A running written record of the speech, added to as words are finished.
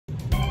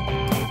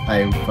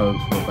Hey folks,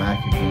 we're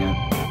back again.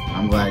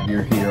 I'm glad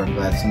you're here. I'm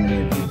glad so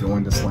many of you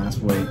joined us last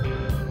week.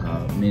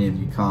 Many of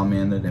you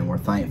commented and we're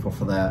thankful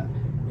for that.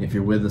 If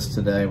you're with us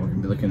today, we're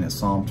going to be looking at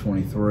Psalm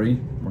 23.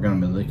 We're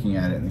going to be looking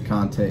at it in the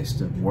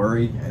context of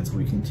worry as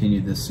we continue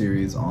this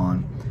series on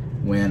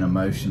when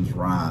emotions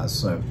rise.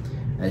 So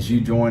as you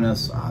join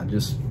us,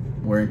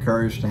 we're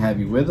encouraged to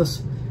have you with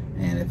us.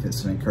 And if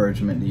it's an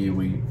encouragement to you,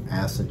 we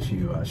ask that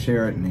you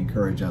share it and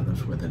encourage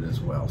others with it as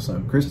well.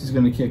 So Christy's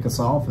going to kick us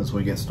off as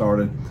we get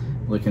started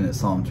looking at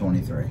Psalm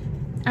 23.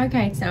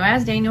 Okay, so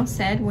as Daniel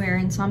said, we're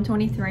in Psalm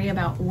 23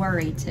 about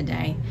worry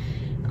today.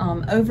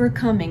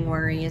 Overcoming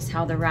worry is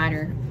how the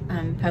writer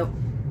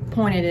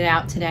pointed it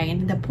out today.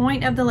 And the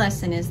point of the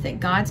lesson is that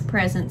God's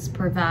presence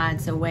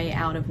provides a way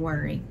out of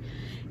worry.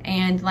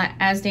 And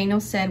as Daniel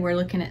said, we're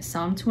looking at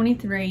Psalm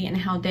 23 and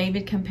how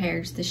David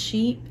compares the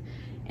sheep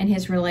and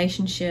his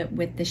relationship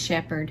with the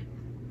shepherd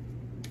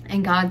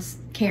and God's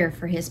care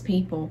for his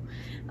people.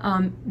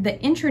 The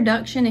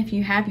introduction, if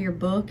you have your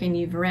book and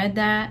you've read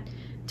that,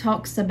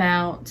 talks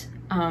about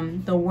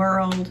the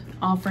world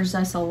offers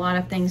us a lot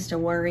of things to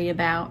worry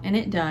about, and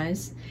it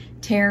does.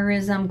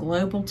 Terrorism,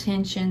 global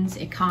tensions,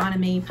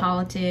 economy,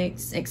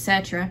 politics,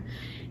 etc.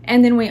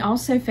 And then we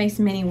also face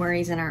many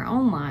worries in our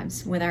own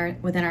lives,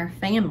 within our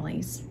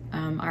families,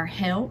 our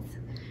health,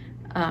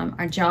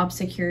 our job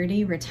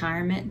security,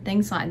 retirement,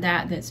 things like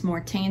that that's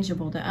more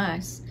tangible to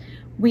us.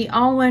 We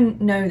all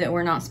know that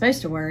we're not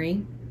supposed to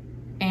worry,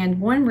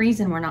 and one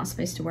reason we're not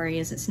supposed to worry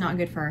is it's not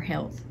good for our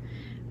health.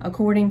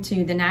 According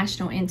to the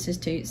National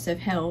Institutes of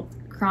Health,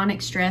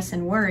 chronic stress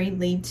and worry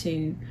lead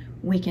to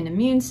weakened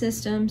immune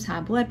systems,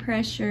 high blood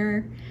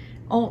pressure,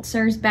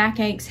 ulcers,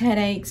 backaches,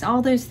 headaches,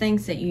 all those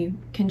things that you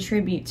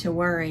contribute to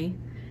worry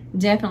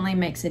definitely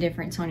makes a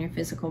difference on your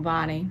physical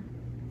body.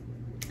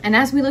 And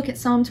as we look at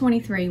Psalm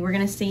 23, we're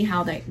going to see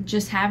how that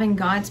just having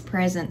God's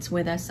presence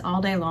with us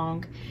all day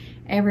long,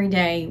 every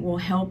day, will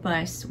help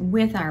us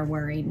with our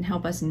worry and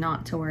help us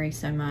not to worry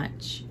so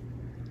much.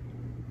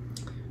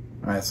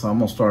 All right, so I'm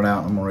going to start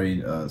out. I'm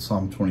going to read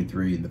Psalm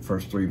 23, the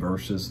first three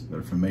verses.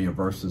 They're familiar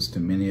verses to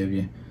many of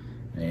you.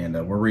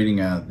 And we're reading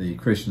the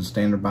Christian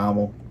Standard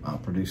Bible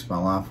produced by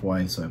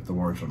Lifeway. So if the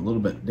words are a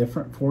little bit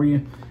different for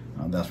you,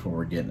 that's where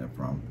we're getting it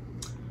from.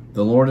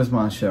 The Lord is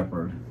my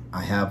shepherd.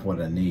 I have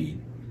what I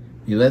need.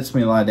 He lets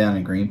me lie down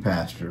in green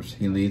pastures.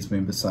 He leads me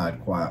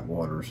beside quiet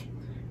waters.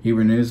 He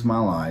renews my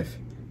life.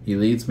 He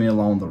leads me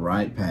along the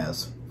right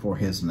paths for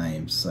his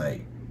name's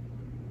sake.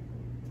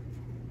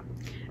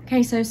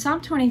 Okay, so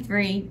Psalm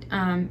 23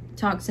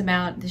 talks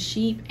about the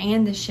sheep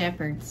and the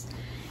shepherds.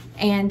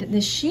 And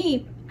the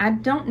sheep, I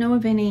don't know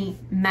of any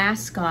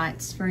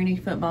mascots for any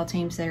football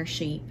teams that are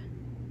sheep.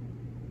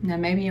 Now,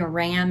 maybe a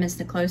ram is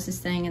the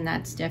closest thing, and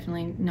that's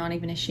definitely not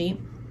even a sheep.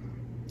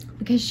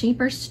 Because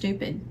sheep are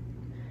stupid.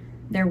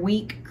 They're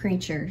weak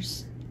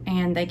creatures,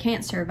 and they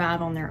can't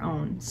survive on their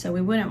own. So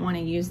we wouldn't want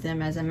to use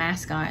them as a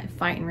mascot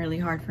fighting really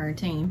hard for our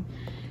team.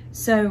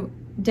 So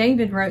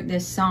David wrote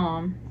this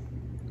psalm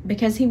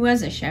because he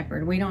was a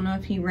shepherd. We don't know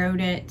if he wrote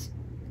it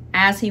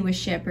as he was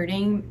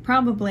shepherding,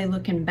 probably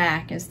looking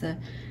back, as the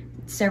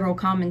several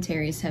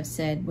commentaries have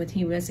said, with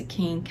he was a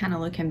king, kind of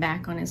looking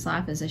back on his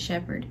life as a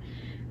shepherd.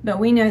 But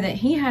we know that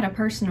he had a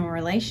personal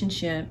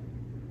relationship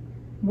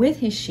with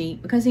his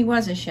sheep because he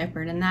was a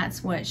shepherd, and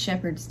that's what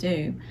shepherds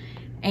do.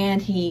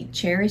 And he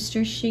cherished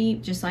his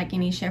sheep just like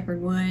any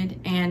shepherd would,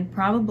 and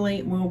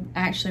probably, well,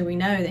 actually we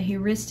know that he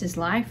risked his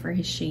life for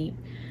his sheep,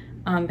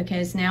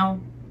 because now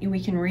we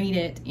can read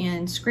it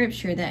in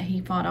scripture that he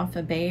fought off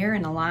a bear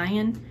and a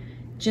lion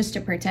just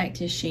to protect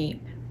his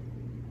sheep.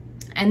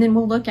 And then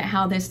we'll look at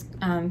how this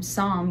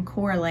psalm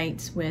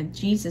correlates with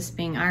Jesus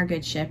being our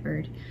good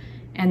shepherd,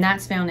 and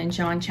that's found in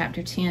John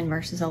chapter 10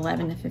 verses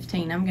 11 to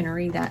 15. I'm going to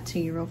read that to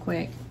you real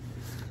quick.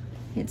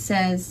 It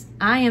says,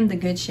 I am the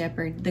good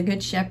shepherd. The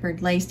good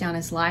shepherd lays down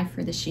his life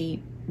for the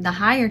sheep. The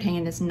hired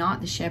hand is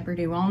not the shepherd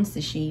who owns the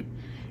sheep.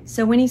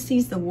 So when he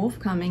sees the wolf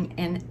coming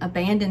and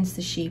abandons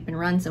the sheep and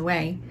runs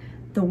away,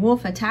 the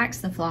wolf attacks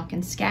the flock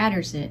and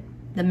scatters it.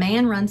 The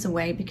man runs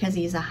away because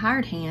he is a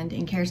hired hand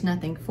and cares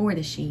nothing for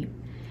the sheep.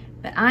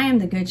 But I am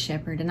the good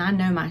shepherd, and I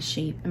know my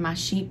sheep, and my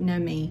sheep know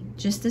me,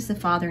 just as the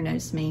Father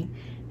knows me.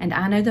 And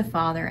I know the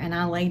Father, and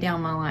I lay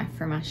down my life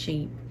for my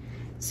sheep.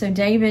 So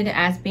David,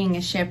 as being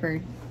a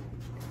shepherd,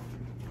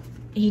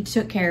 he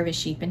took care of his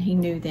sheep and he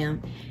knew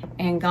them.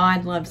 And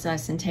God loves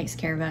us and takes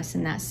care of us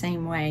in that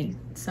same way.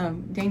 So,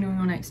 Daniel, you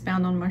want to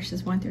expound on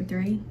verses 1 through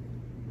 3?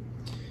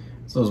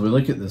 So as we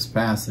look at this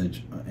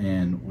passage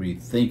and we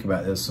think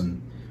about this,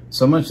 and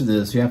so much of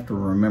this, you have to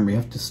remember, you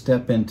have to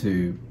step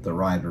into the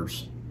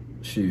writer's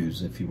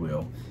shoes, if you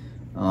will.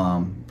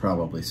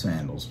 Probably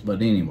sandals.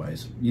 But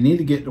anyways, you need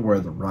to get to where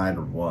the writer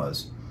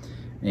was.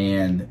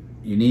 And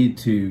you need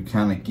to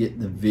kind of get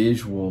the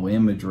visual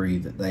imagery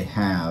that they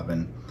have.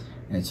 And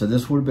so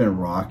this would have been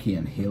rocky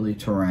and hilly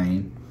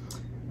terrain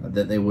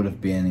that they would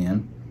have been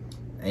in.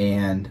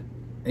 And,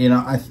 you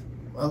know,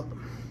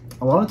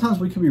 a lot of times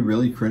we can be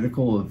really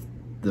critical of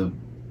the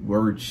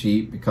word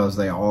sheep because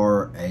they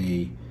are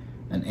a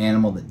an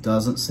animal that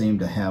doesn't seem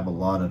to have a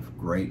lot of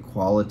great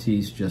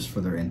qualities just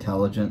for their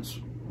intelligence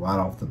right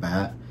off the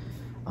bat.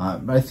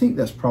 But I think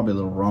that's probably a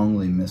little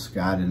wrongly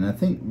misguided. And I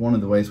think one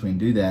of the ways we can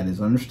do that is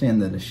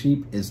understand that a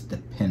sheep is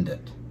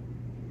dependent,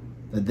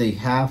 that they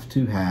have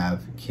to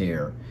have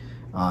care,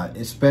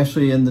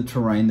 especially in the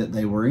terrain that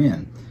they were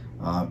in.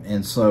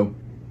 And so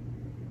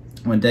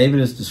when David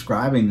is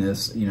describing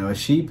this, you know, a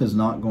sheep is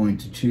not going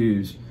to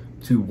choose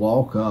to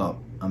walk up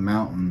a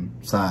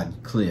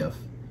mountainside cliff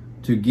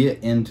to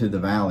get into the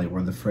valley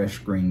where the fresh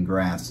green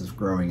grass is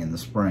growing in the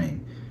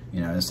spring. You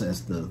know, as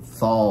the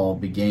thaw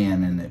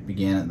began, and it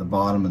began at the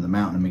bottom of the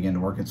mountain and began to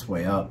work its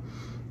way up,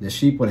 the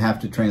sheep would have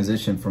to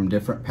transition from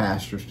different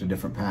pastures to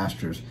different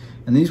pastures.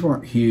 And these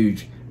weren't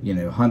huge, you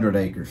know,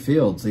 100-acre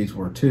fields. These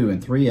were 2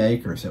 and 3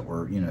 acres that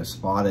were, you know,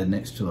 spotted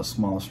next to a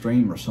small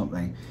stream or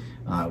something,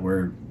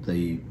 where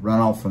the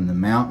runoff from the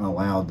mountain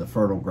allowed the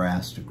fertile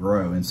grass to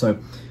grow. And so,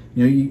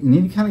 you know, you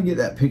need to kind of get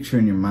that picture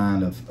in your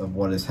mind of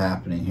what is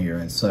happening here.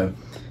 And so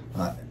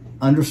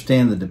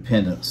understand the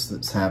dependence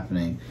that's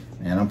happening.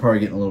 And I'm probably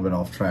getting a little bit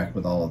off track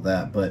with all of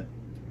that, but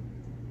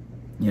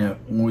you know,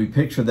 when we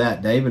picture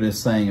that, David is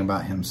saying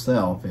about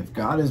himself, if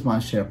God is my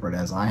shepherd,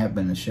 as I have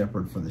been a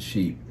shepherd for the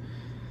sheep,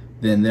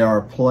 then there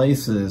are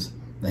places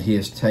that he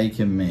has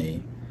taken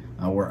me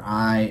where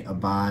I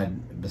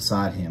abide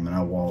beside him and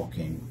I walk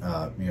in,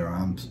 you know,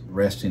 I'm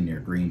resting near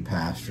green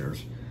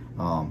pastures.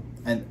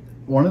 And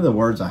one of the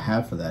words I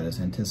have for that is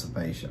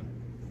anticipation.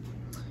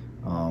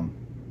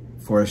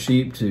 For a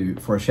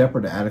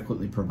shepherd to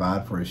adequately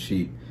provide for his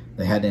sheep,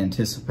 they had to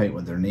anticipate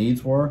what their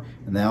needs were,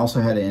 and they also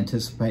had to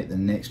anticipate the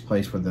next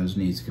place where those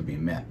needs could be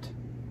met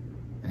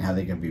and how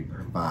they could be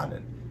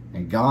provided.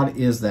 And God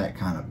is that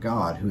kind of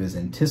God who is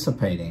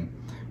anticipating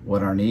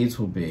what our needs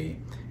will be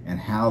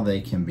and how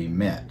they can be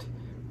met.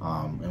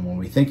 And when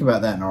we think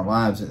about that in our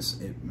lives,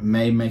 it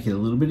may make it a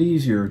little bit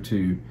easier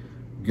to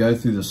go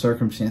through the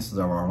circumstances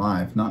of our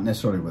life, not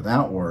necessarily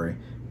without worry,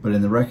 but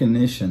in the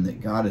recognition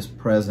that God is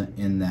present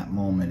in that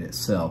moment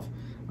itself.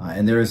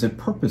 And there is a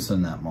purpose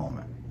in that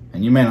moment.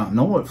 And you may not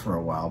know it for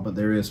a while, but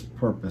there is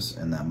purpose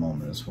in that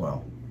moment as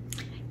well.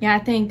 Yeah, I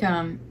think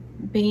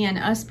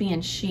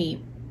being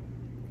sheep,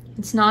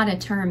 it's not a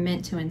term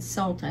meant to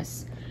insult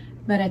us,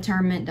 but a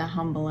term meant to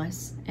humble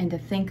us and to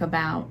think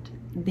about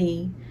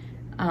the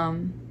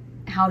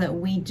how that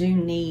we do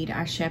need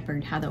our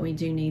shepherd, how that we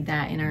do need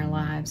that in our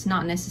lives,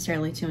 not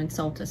necessarily to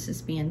insult us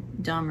as being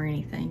dumb or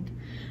anything.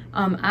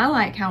 I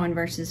like how in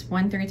verses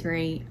 1 through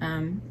 3,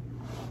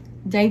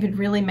 David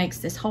really makes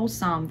this whole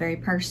psalm very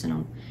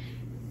personal.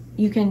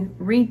 You can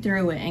read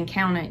through it and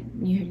count it.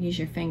 You use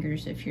your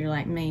fingers if you're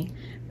like me.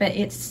 But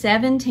it's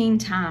 17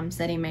 times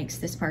that he makes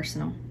this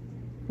personal.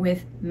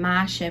 With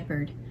my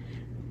shepherd,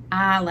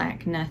 I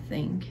lack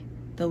nothing.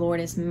 The Lord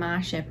is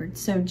my shepherd.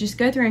 So just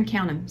go through and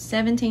count them.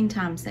 17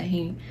 times that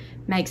he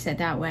makes it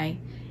that way.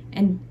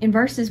 And in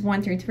verses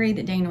 1 through 3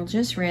 that Daniel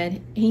just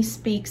read, he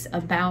speaks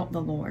about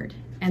the Lord.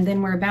 And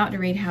then we're about to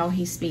read how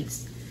he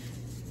speaks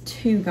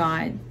to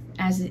God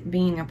as it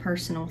being a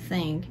personal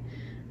thing.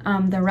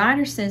 The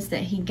writer says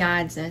that he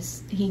guides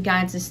us. He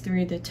guides us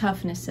through the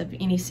toughness of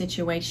any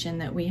situation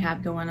that we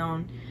have going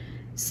on.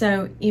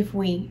 So if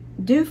we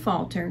do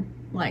falter,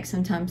 like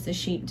sometimes the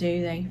sheep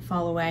do, they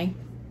fall away,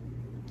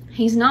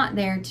 he's not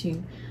there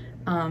to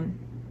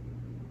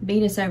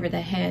beat us over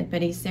the head,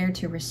 but he's there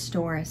to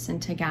restore us and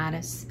to guide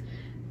us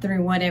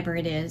through whatever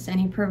it is.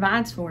 And he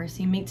provides for us.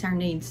 He meets our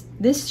needs.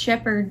 This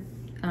shepherd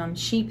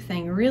sheep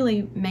thing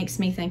really makes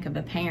me think of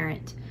a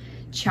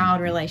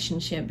parent-child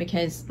relationship,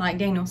 because like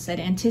Daniel said,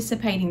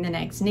 anticipating the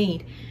next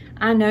need.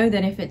 I know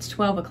that if it's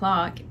 12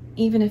 o'clock,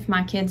 even if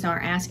my kids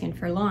aren't asking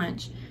for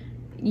lunch,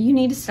 you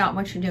need to stop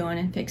what you're doing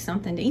and fix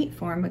something to eat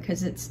for them,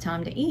 because it's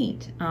time to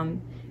eat.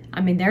 I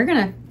mean, they're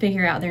going to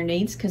figure out their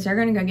needs because they're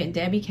going to go get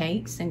Debbie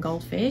cakes and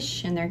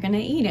goldfish and they're going to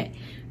eat it.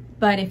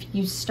 But if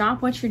you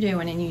stop what you're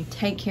doing and you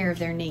take care of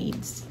their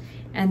needs,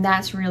 and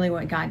that's really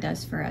what God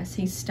does for us.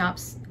 He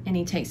stops and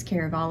he takes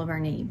care of all of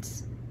our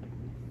needs.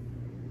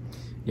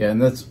 Yeah,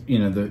 and that's, you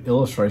know, the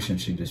illustration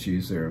she just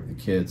used there of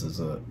the kids is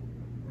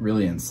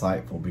really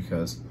insightful,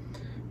 because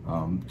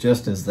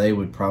just as they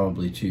would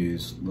probably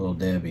choose Little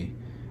Debbie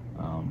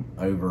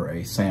over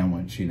a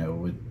sandwich, you know,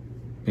 with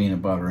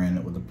peanut butter in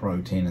it with the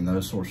protein and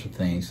those sorts of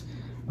things,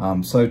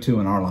 so too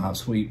in our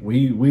lives,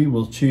 we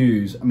will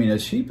choose. I mean, a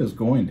sheep is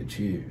going to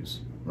choose,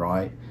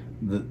 right?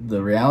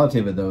 The reality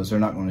of it, though, is they're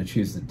not going to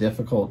choose the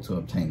difficult to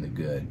obtain the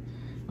good.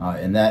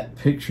 And that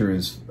picture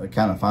is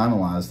kind of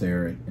finalized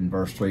there in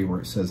verse 3, where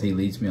it says, he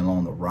leads me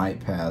along the right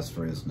paths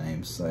for his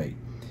name's sake.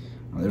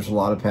 There's a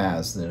lot of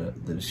paths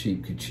that a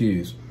sheep could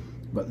choose,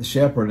 but the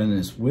shepherd in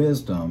his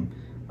wisdom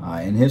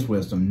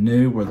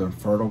knew where the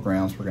fertile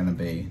grounds were going to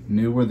be,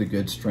 knew where the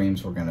good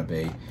streams were going to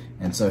be,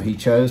 and so he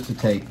chose to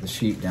take the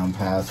sheep down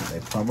paths that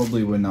they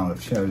probably would not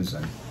have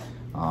chosen,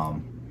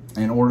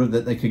 in order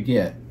that they could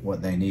get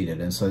what they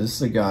needed. And so this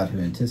is a God who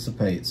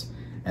anticipates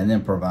and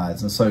then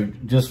provides. And so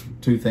just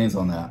two things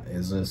on that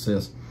is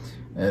this: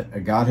 a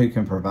God who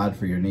can provide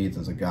for your needs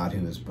is a God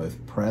who is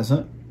both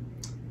present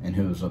and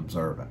who is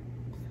observant.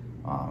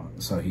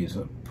 So he's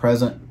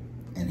present,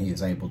 and he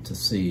is able to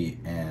see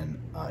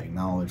and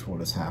acknowledge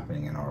what is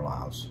happening in our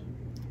lives.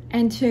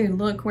 And 2,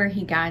 look where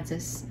he guides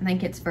us. I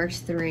think it's verse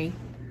 3.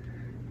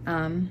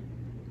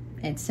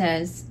 It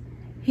says,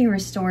 he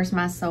restores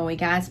my soul. He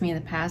guides me in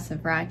the paths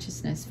of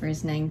righteousness for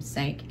his name's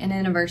sake. And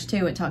then in verse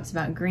 2, it talks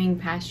about green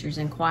pastures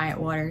and quiet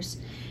waters.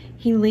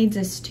 He leads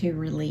us to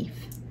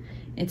relief.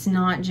 It's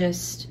not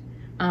just,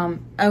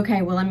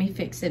 okay, well, let me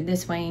fix it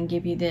this way and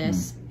give you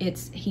this.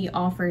 He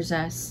offers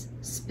us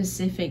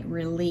specific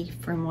relief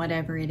from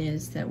whatever it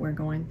is that we're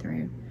going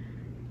through.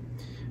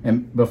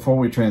 And before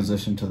we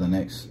transition to the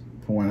next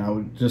point, I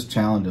would just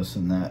challenge us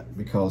in that,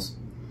 because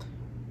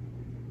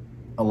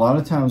a lot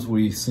of times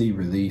we see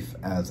relief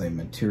as a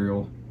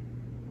material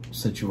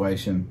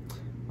situation,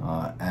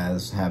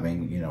 as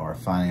having, our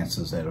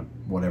finances at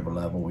whatever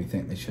level we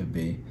think they should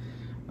be.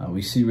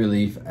 We see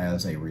relief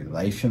as a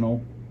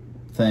relational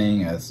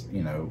thing, as,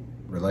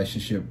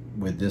 relationship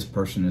with this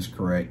person is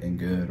correct and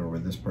good, or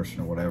with this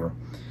person or whatever.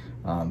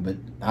 But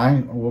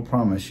I will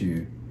promise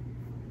you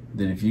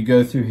that if you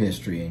go through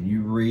history and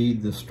you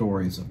read the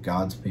stories of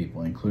God's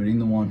people, including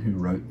the one who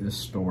wrote this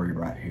story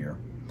right here,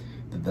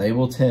 that they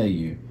will tell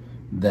you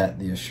that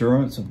the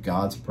assurance of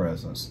God's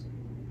presence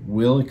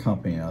will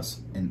accompany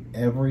us in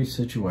every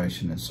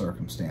situation and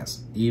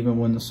circumstance, even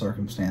when the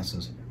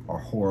circumstances are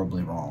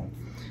horribly wrong.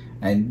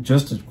 And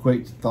just a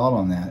quick thought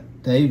on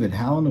that, David,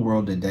 how in the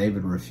world did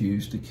David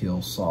refuse to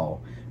kill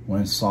Saul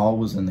when Saul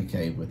was in the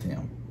cave with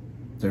him?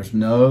 There's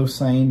no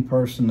sane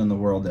person in the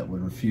world that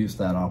would refuse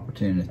that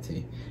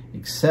opportunity,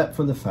 except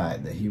for the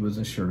fact that he was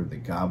assured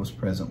that God was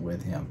present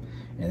with him.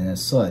 And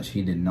as such,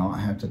 he did not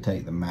have to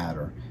take the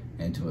matter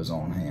into his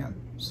own hand.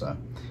 So,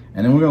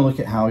 and then we're going to look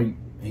at how he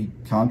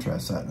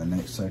contrasts that in the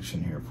next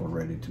section here if we're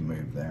ready to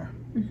move there.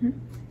 Okay.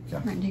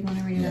 Right, do you want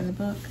to read another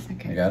book?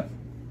 Okay. I got it.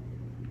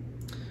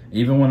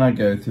 Even when I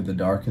go through the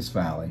darkest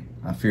valley,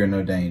 I fear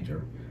no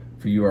danger,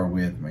 for you are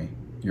with me.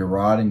 Your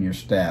rod and your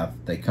staff,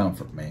 they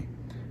comfort me.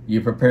 You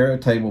prepare a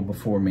table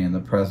before me in the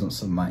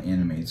presence of my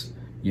enemies.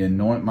 You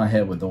anoint my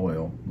head with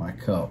oil. My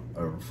cup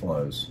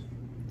overflows.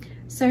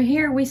 So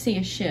here we see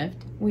a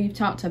shift. We've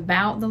talked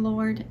about the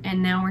Lord,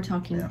 and now we're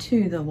talking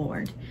to the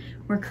Lord.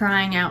 We're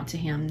crying out to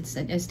him,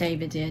 as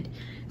David did.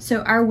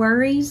 So our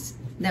worries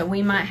that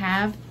we might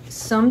have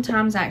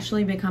sometimes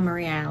actually become a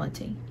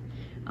reality.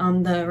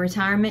 The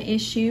retirement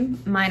issue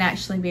might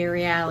actually be a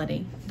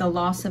reality. The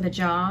loss of a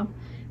job,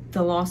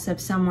 the loss of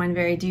someone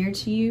very dear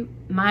to you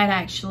might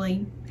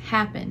actually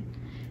happen.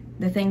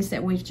 The things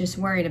that we've just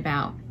worried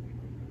about,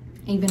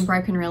 even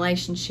broken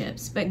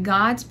relationships. But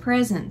God's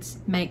presence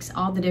makes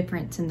all the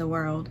difference in the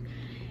world.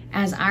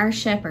 As our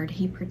shepherd,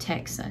 he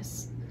protects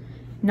us.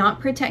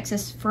 Not protects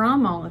us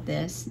from all of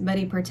this, but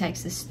he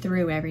protects us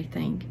through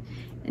everything.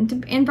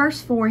 And in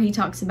verse 4, he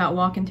talks about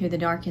walking through the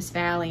darkest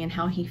valley and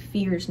how he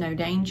fears no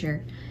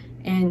danger.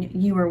 And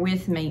you are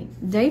with me.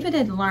 David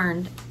had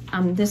learned,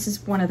 this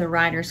is one of the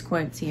writer's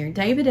quotes here,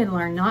 David had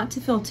learned not to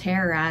feel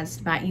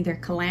terrorized by either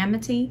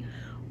calamity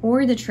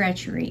or the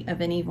treachery of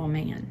an evil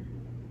man.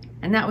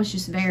 And that was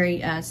just very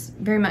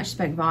much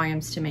spoke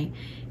volumes to me.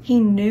 He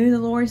knew the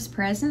Lord's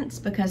presence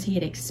because he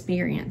had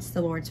experienced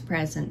the Lord's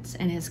presence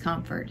and his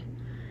comfort.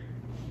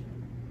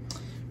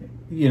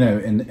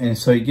 And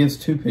so he gives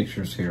two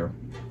pictures here,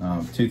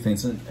 two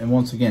things. And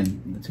once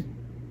again, to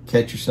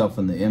catch yourself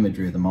in the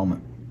imagery of the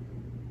moment.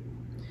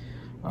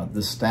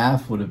 The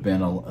staff would have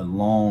been a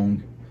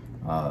long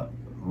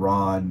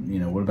rod,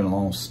 would have been a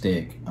long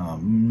stick.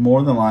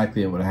 More than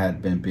likely, it would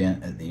have been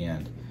bent at the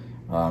end.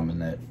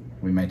 And that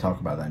we may talk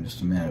about that in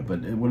just a minute.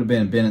 But it would have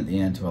been bent at the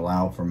end to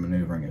allow for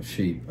maneuvering of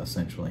sheep,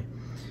 essentially.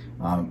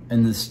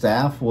 And the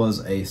staff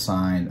was a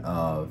sign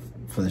of,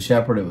 for the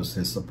shepherd, it was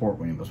his support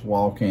when he was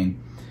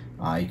walking.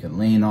 He could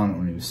lean on it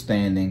when he was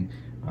standing.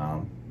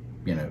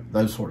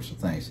 Those sorts of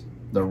things.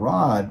 The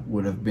rod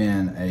would have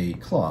been a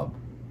club.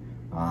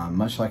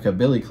 Much like a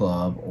billy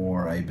club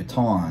or a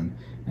baton,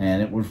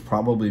 and it would have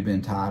probably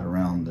been tied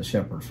around the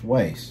shepherd's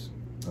waist.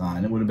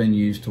 And it would have been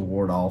used to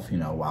ward off,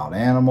 a wild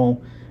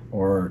animal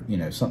or,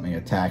 something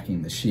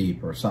attacking the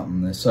sheep or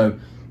something. So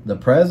the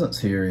presence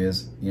here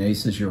is, he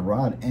says your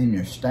rod and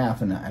your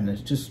staff, and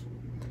it's just,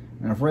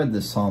 and I've read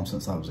this psalm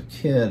since I was a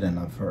kid, and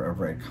I've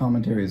read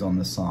commentaries on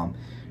this psalm,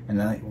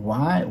 and I think,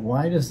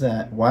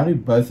 why do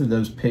both of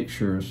those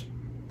pictures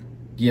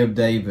give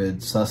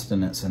David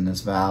sustenance in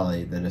this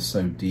valley that is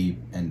so deep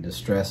and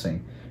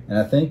distressing? And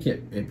I think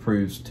it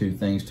proves two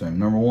things to him.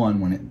 Number one,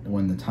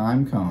 when the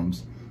time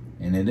comes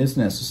and it is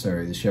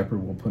necessary, the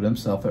shepherd will put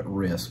himself at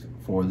risk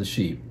for the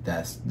sheep.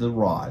 That's the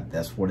rod.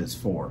 That's what it's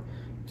for.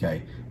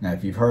 Okay. Now,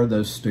 if you've heard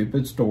those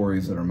stupid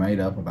stories that are made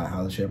up about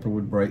how the shepherd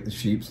would break the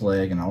sheep's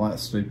leg and all that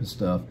stupid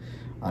stuff,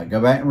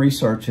 go back and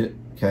research it.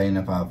 Okay. And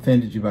if I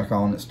offended you by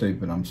calling it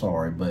stupid, I'm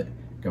sorry, but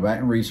go back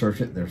and research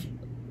it.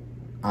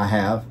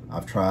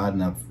 I've tried,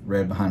 and I've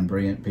read behind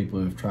brilliant people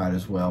who've tried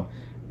as well.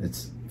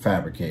 It's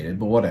fabricated,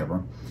 but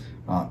whatever.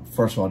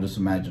 First of all, just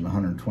imagine a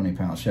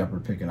 120-pound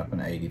shepherd picking up an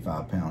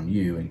 85-pound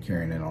ewe and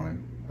carrying it on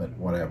him, but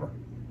whatever.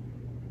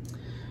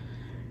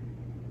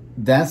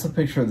 that's a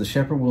picture of the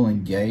shepherd will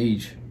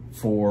engage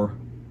for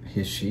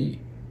his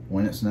sheep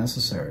when it's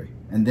necessary.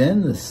 And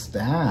then the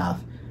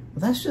staff, well,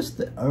 that's just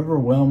the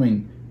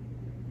overwhelming,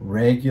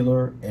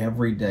 regular,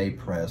 everyday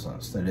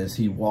presence that as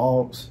he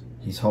walks,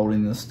 he's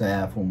holding the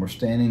staff. When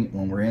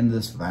we're in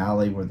this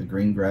valley where the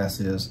green grass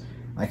is,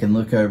 I can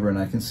look over and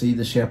I can see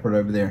the shepherd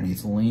over there, and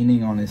he's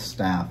leaning on his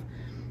staff.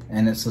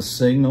 And it's a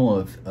signal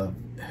of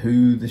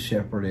who the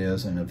shepherd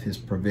is and of his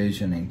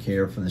provision and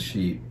care for the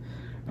sheep.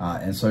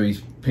 And so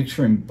he's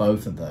picturing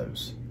both of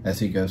those as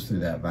he goes through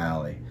that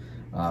valley.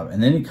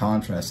 And then he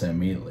contrasts it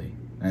immediately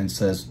and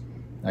says,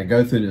 I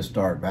go through this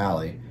dark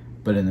valley,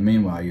 but in the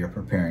meanwhile, you're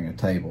preparing a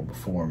table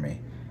before me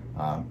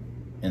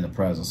in the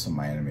presence of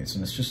my enemies.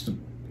 And it's just a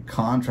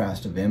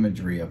contrast of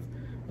imagery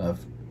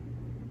of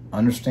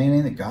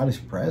understanding that God is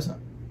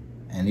present.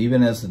 And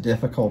even as the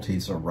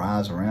difficulties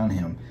arise around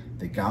him,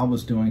 that God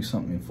was doing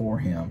something for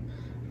him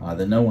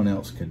that no one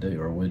else could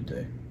do or would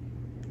do.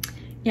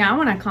 Yeah, I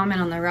want to comment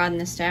on the rod and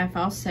the staff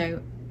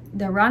also.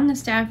 The rod and the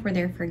staff were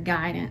there for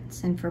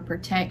guidance and for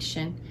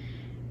protection.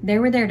 They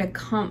were there to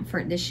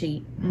comfort the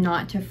sheep,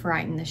 not to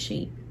frighten the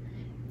sheep.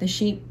 The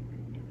sheep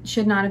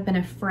should not have been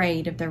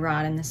afraid of the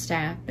rod and the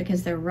staff,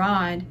 because the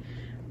rod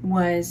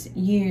was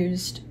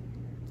used,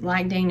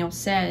 like Daniel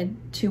said,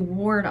 to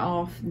ward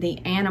off the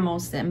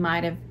animals that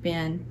might have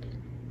been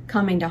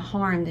coming to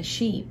harm the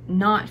sheep,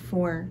 not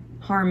for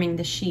harming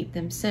the sheep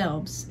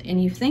themselves.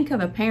 And you think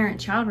of a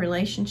parent-child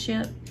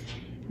relationship,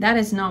 that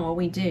is not what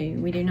we do.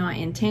 We do not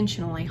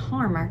intentionally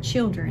harm our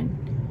children.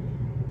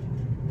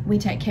 We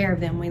take care of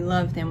them, we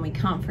love them, we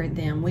comfort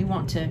them. We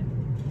want to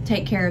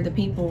take care of the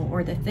people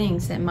or the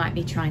things that might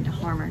be trying to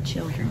harm our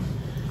children.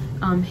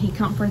 He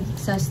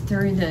comforts us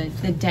through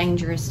the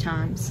dangerous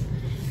times.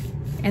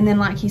 And then,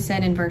 like he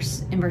said in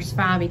verse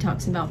 5, he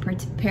talks about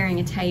preparing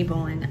a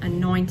table and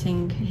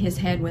anointing his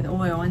head with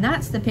oil. And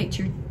that's the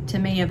picture to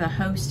me of a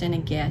host and a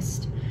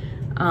guest.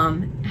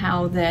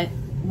 How that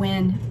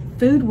when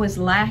food was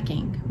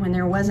lacking, when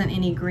there wasn't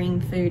any green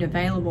food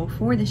available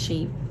for the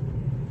sheep,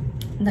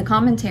 the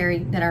commentary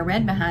that I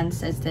read behind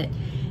says that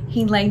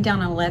he laid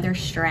down a leather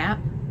strap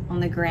on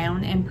the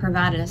ground and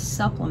provided a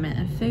supplement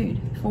of food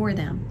for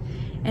them.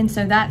 And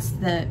so that's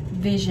the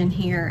vision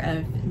here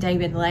of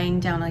David laying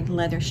down a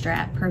leather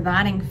strap,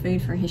 providing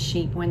food for his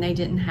sheep when they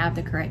didn't have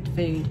the correct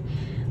food,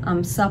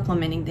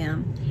 supplementing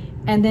them.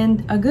 And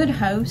then a good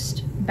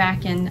host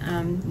back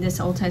in this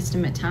Old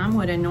Testament time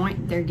would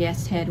anoint their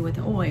guest's head with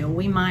oil.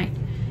 We might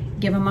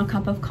give them a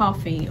cup of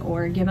coffee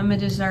or give them a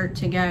dessert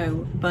to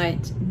go,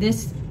 but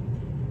this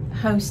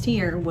host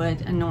here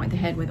would anoint the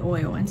head with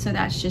oil. And so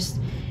that's just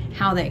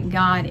how that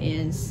God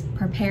is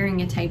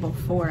preparing a table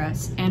for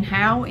us, and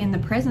how in the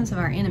presence of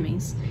our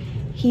enemies,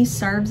 he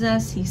serves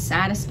us, he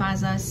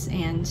satisfies us,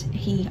 and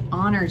he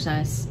honors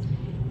us,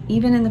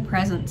 even in the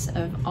presence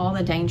of all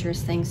the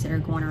dangerous things that are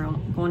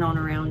going on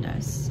around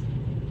us.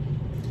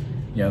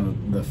 Yeah,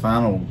 the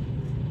final,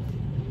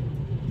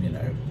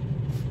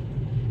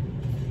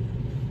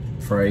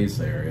 phrase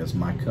there is,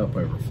 my cup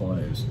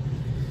overflows.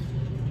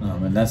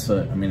 And that's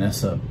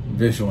a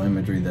visual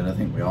imagery that I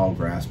think we all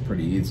grasp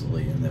pretty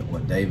easily, and that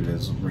what David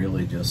is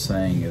really just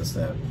saying is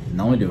that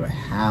not only do I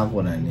have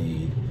what I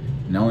need,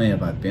 not only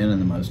have I been in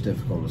the most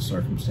difficult of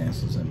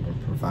circumstances and were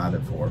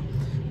provided for,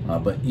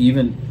 but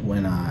even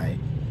when I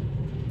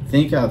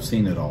think I've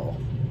seen it all,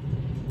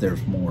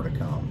 there's more to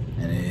come.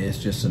 And it's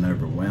just an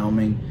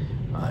overwhelming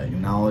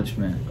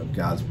acknowledgement of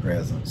God's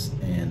presence.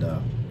 And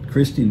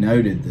Christy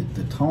noted that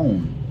the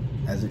tone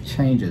as it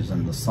changes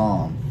in the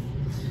psalm.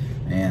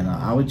 And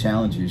I would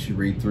challenge you as you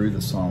read through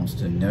the Psalms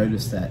to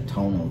notice that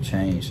tonal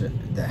change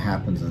that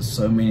happens in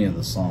so many of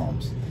the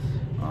Psalms,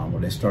 where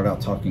they start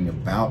out talking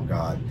about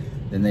God,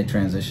 then they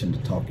transition to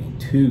talking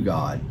to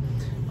God,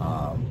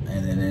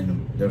 and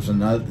then there's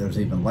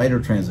even later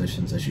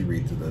transitions as you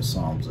read through those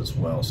Psalms as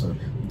well. So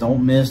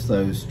don't miss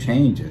those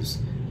changes,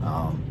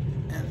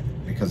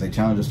 and because they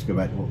challenge us to go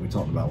back to what we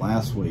talked about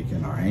last week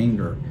in our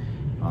anger.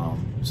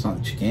 It's not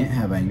that you can't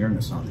have anger, and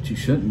it's not that you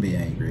shouldn't be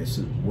angry. It's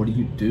what do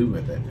you do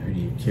with it? Who do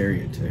you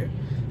carry it to?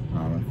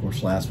 And of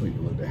course, last week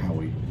we looked at how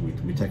we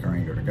take our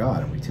anger to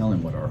God, and we tell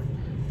him what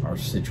our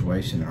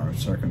situation and our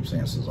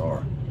circumstances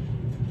are.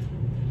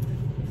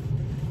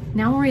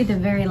 Now we'll read the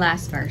very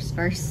last verse,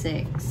 verse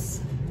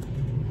 6.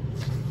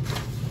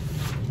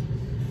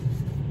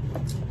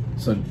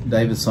 So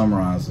David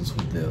summarizes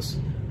with this: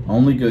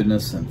 only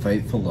goodness and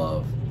faithful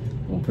love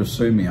will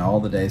pursue me all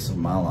the days of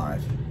my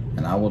life,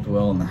 and I will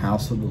dwell in the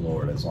house of the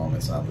Lord as long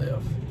as I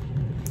live.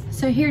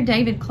 So here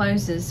David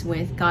closes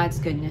with God's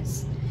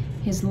goodness,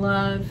 his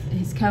love,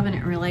 his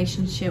covenant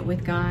relationship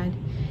with God.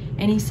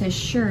 And he says,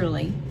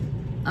 surely,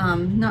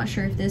 not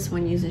sure if this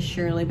one uses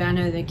surely, but I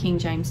know that King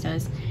James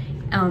does.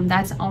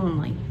 That's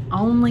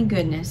only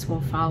goodness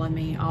will follow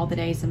me all the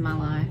days of my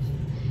life.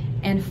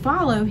 And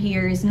follow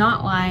here is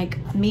not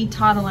like me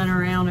toddling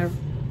around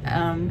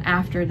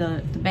after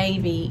the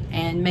baby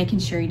and making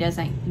sure he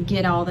doesn't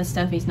get all the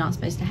stuff he's not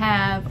supposed to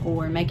have,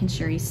 or making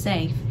sure he's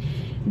safe.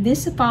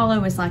 This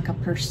follow is like a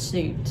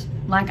pursuit,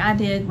 like I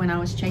did when I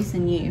was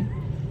chasing you.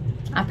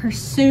 I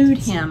pursued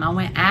him. I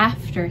went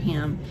after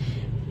him.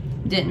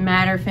 Didn't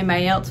matter if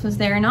anybody else was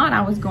there or not.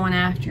 I was going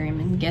after him,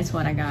 and guess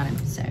what? I got him.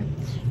 So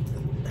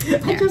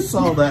I just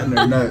saw that in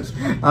her notes.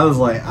 I was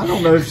like, I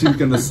don't know if she's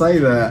going to say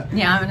that.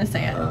 Yeah, I'm going to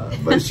say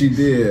it. But she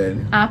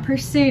did. I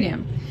pursued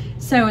him.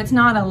 So it's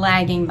not a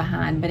lagging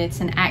behind, but it's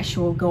an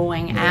actual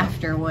going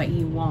after what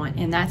you want.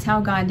 And that's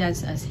how God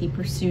does us. He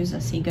pursues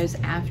us. He goes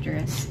after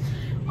us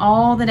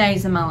all the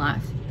days of my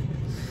life.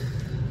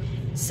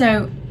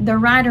 So the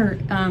writer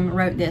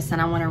wrote this,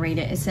 and I want to read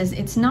it. It says,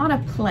 it's not a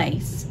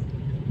place,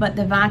 but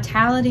the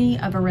vitality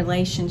of a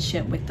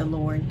relationship with the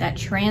Lord that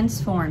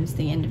transforms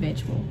the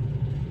individual.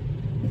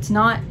 It's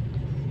not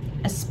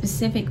a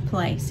specific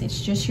place.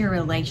 It's just your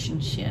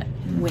relationship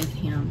with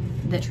him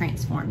that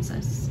transforms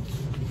us.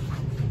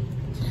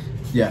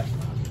 Yeah.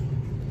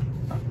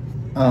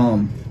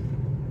 I'm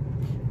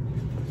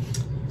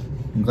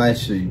glad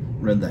she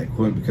read that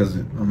quote because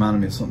it reminded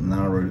me of something that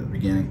I wrote at the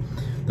beginning.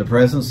 The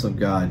presence of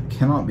God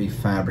cannot be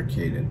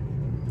fabricated.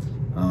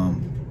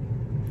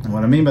 And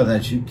what I mean by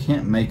that is you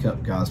can't make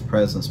up God's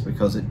presence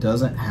because it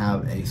doesn't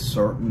have a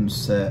certain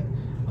set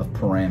of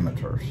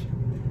parameters.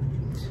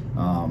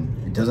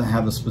 It doesn't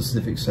have a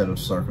specific set of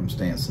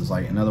circumstances.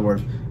 Like, in other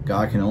words,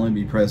 God can only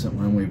be present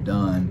when we've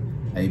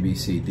done A, B,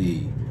 C,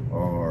 D,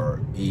 or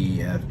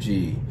E, F,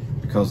 G.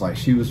 Because like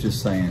she was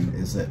just saying,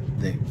 is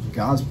that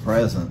God's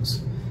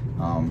presence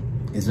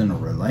is in a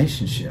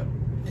relationship.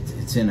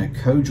 It's in a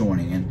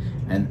co-joining,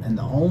 and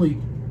the only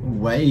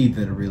way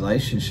that a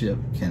relationship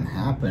can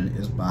happen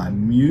is by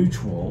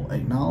mutual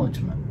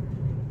acknowledgement.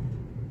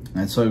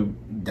 And so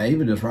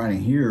David is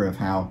writing here of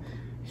how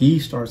he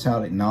starts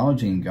out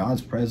acknowledging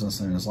God's presence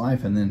in his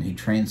life, and then he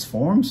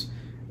transforms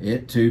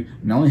it to,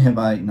 not only have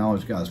I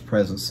acknowledged God's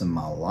presence in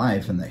my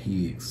life and that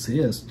he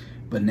exists,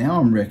 but now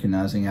I'm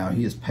recognizing how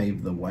he has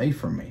paved the way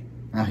for me,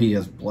 how he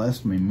has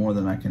blessed me more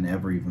than I can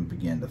ever even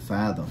begin to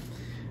fathom.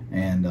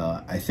 And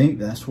I think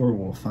that's where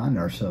we'll find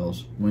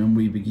ourselves when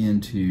we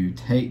begin to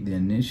take the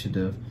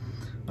initiative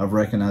of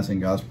recognizing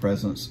God's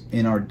presence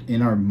in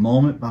our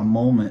moment by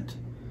moment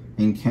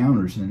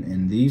encounters,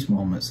 in these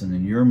moments and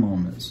in your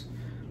moments,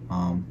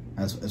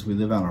 as we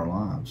live out our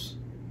lives.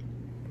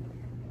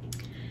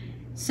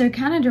 So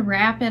kind of to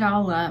wrap it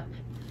all up,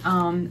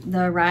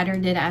 the writer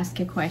did ask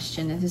a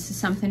question, and this is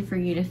something for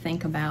you to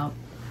think about.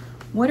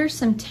 What are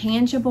some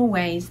tangible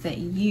ways that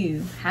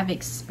you have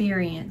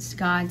experienced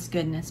God's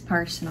goodness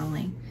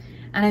personally?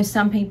 I know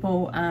some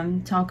people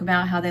talk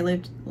about how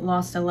they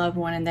lost a loved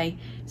one and they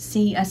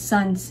see a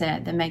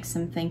sunset that makes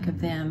them think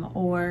of them,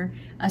 or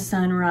a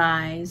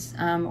sunrise.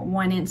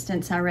 One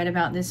instance I read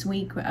about this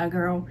week, a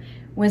girl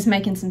was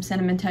making some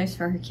cinnamon toast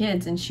for her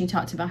kids, and she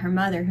talked about her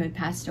mother who had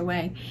passed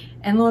away.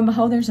 And lo and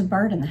behold, there's a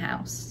bird in the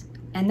house.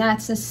 And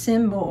that's a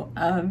symbol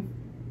of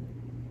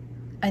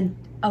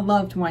a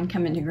loved one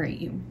coming to greet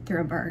you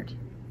through a bird.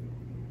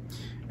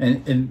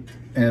 And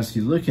as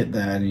you look at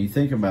that and you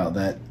think about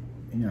that,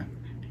 you know,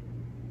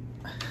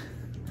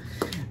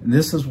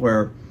 this is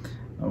where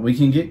we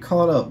can get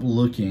caught up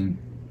looking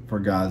for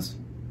God's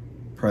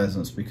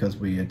presence because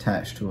we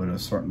attach to it a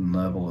certain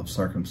level of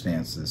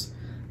circumstances.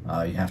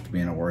 You have to be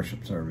in a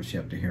worship service, you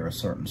have to hear a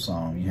certain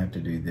song, you have to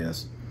do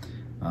this.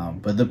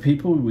 But the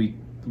people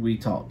we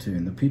talk to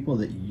and the people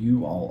that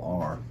you all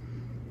are,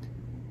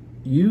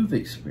 you've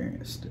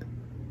experienced it.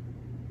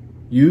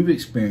 You've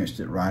experienced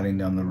it riding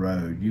down the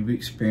road. You've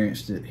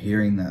experienced it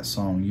hearing that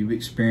song. You've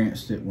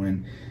experienced it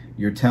when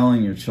you're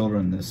telling your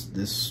children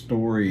this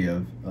story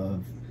of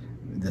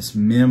this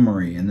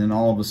memory, and then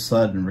all of a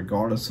sudden,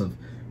 regardless of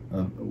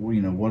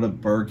you know what a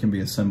bird can be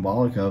a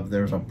symbolic of,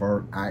 there's a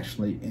bird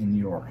actually in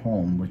your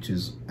home, which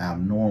is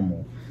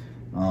abnormal.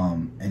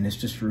 And it's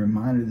just a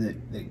reminder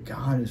that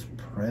God is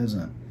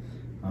present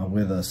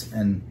with us.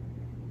 And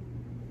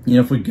you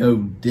know, if we go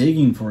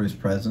digging for his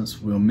presence,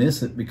 we'll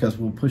miss it because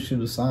we'll push it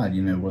aside.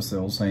 You know, what's the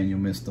old saying? You'll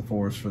miss the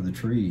forest for the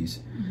trees.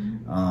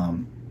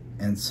 Mm-hmm.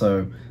 And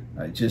so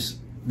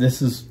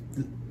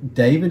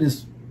David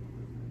is,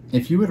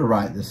 if you were to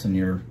write this in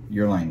your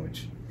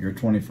language, your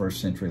 21st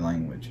century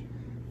language,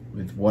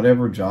 with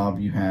whatever job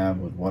you have,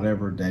 with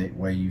whatever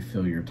way you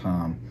fill your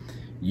time,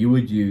 you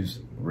would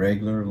use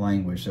regular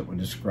language that would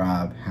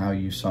describe how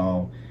you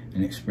saw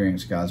and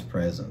experienced God's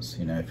presence.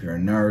 You know, if you're a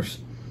nurse,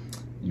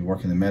 you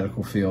work in the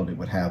medical field, it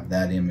would have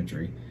that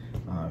imagery.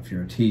 If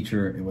you're a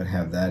teacher, it would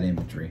have that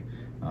imagery.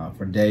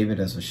 For David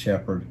as a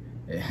shepherd,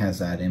 it has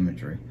that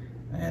imagery.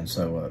 And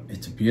so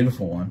it's a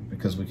beautiful one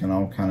because we can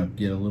all kind of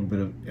get a little bit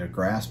of a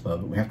grasp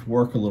of it. We have to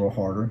work a little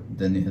harder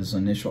than his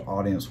initial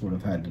audience would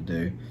have had to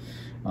do.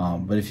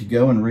 But if you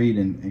go and read,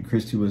 and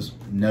Christy was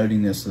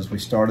noting this as we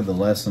started the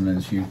lesson,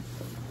 as she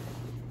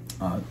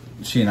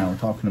and I were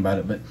talking about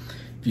it, but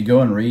if you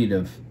go and read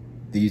of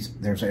these,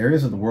 there's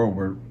areas of the world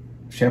where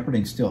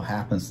shepherding still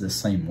happens this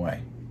same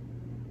way,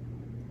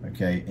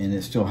 okay, and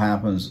it still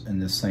happens in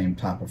this same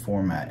type of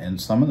format.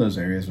 And some of those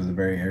areas are the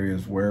very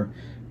areas where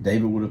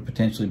David would have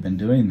potentially been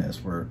doing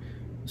this, where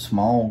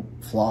small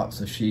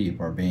flocks of sheep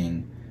are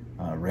being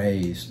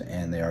raised,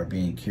 and they are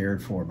being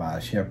cared for by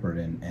a shepherd,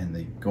 and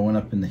they going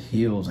up in the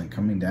hills and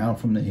coming down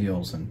from the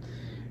hills, and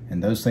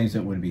those things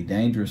that would be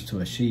dangerous to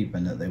a sheep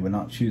and that they would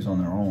not choose on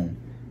their own,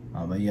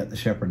 but yet the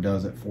shepherd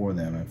does it for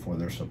them and for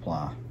their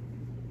supply.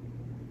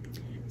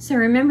 So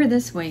remember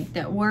this week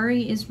that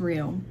worry is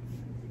real.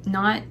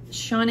 Not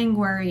shunning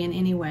worry in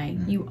any way.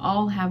 You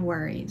all have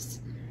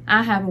worries.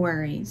 I have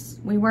worries.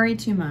 We worry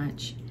too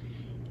much.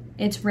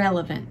 It's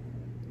relevant.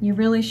 You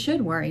really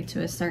should worry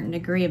to a certain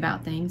degree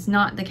about things,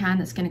 not the kind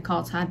that's going to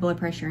cause high blood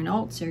pressure and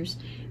ulcers,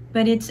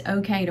 but it's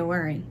okay to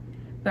worry.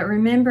 But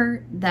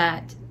remember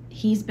that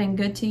He's been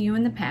good to you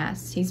in the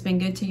past. He's been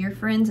good to your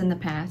friends in the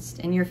past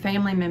and your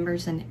family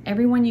members and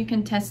everyone who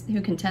can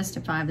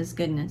testify of His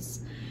goodness.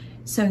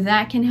 So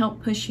that can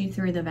help push you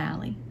through the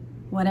valley.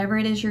 Whatever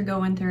it is you're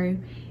going through,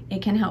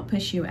 it can help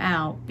push you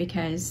out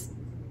because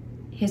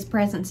His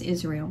presence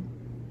is real.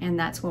 And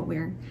that's what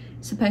we're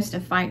supposed to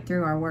fight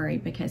through our worry,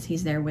 because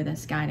He's there with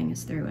us, guiding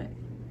us through it.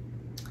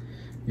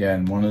 Yeah,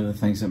 and one of the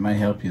things that may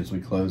help you as we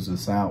close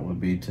this out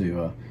would be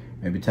to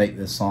maybe take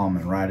this psalm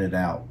and write it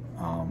out.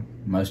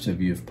 Most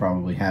of you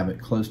probably have it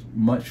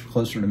much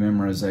closer to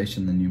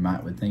memorization than you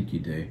would think you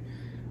do.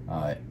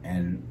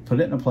 And put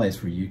it in a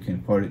place where you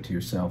can quote it to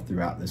yourself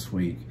throughout this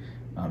week,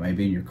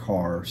 maybe in your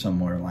car or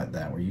somewhere like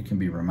that, where you can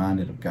be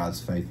reminded of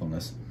God's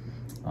faithfulness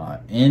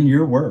in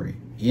your worry,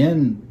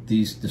 in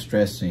these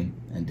distressing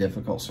and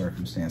difficult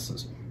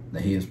circumstances,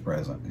 that He is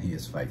present and He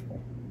is faithful.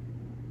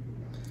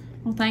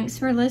 Well, thanks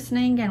for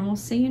listening, and we'll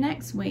see you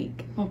next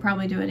week. We'll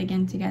probably do it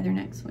again together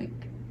next week.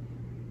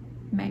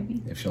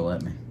 Maybe. If she'll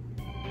let me.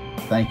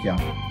 Thank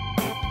y'all.